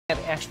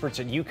Experts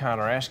at UConn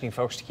are asking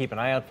folks to keep an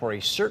eye out for a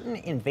certain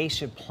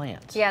invasive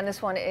plant. Yeah, and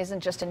this one isn't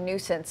just a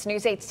nuisance.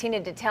 News 8's Tina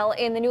Detel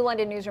in the New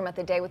London newsroom at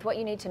the day with what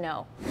you need to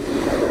know.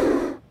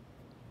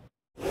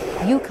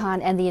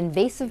 UConn and the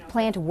invasive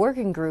plant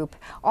working group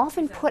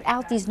often put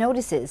out these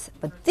notices,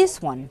 but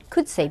this one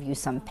could save you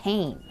some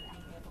pain.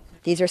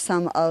 These are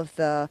some of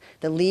the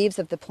leaves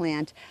of the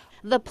plant.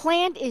 The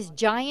plant is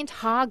giant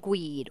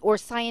hogweed, or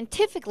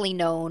scientifically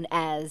known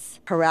as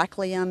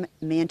Heracleum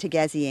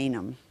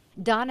mantegazzianum.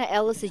 Donna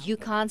Ellis is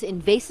UConn's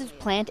invasive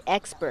plant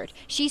expert.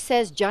 She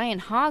says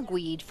giant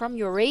hogweed from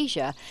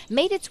Eurasia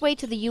made its way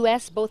to the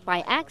U.S. both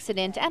by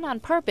accident and on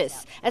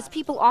purpose, as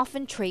people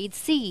often trade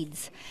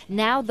seeds.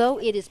 Now, though,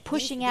 it is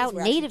pushing out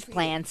native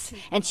plants,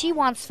 and she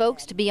wants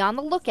folks to be on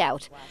the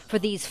lookout for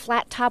these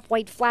flat-top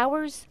white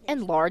flowers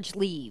and large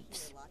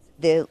leaves.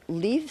 The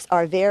leaves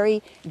are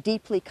very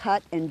deeply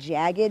cut and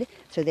jagged,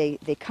 so they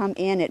come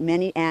in at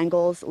many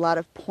angles, a lot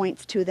of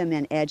points to them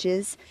and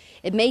edges.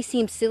 It may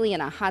seem silly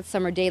on a hot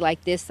summer day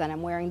like this that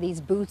I'm wearing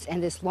these boots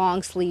and this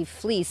long sleeve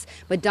fleece,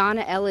 but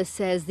Donna Ellis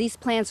says these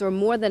plants are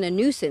more than a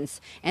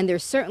nuisance, and they're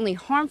certainly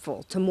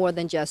harmful to more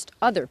than just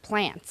other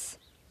plants.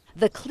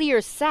 The clear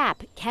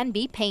sap can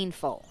be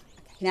painful.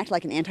 It can act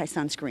like an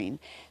anti-sunscreen,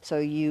 so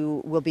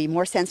you will be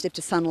more sensitive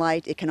to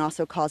sunlight. It can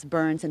also cause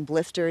burns and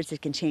blisters.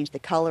 It can change the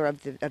color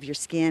of your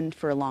skin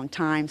for a long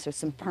time, so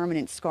some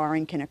permanent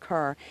scarring can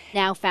occur.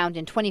 Now found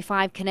in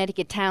 25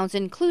 Connecticut towns,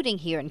 including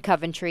here in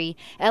Coventry,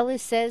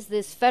 Ellis says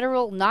this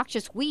federal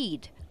noxious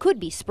weed could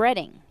be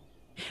spreading.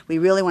 We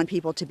really want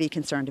people to be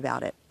concerned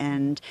about it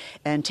and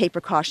take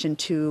precaution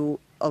to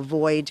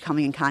avoid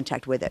coming in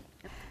contact with it.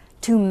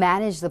 To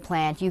manage the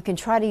plant, you can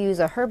try to use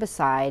a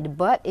herbicide,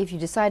 but if you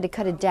decide to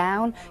cut it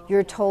down,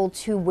 you're told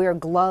to wear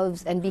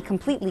gloves and be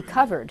completely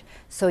covered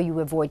so you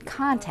avoid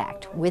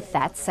contact with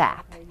that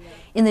sap.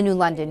 In the New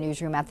London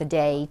newsroom at the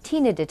day,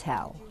 Tina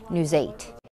Detel, News 8.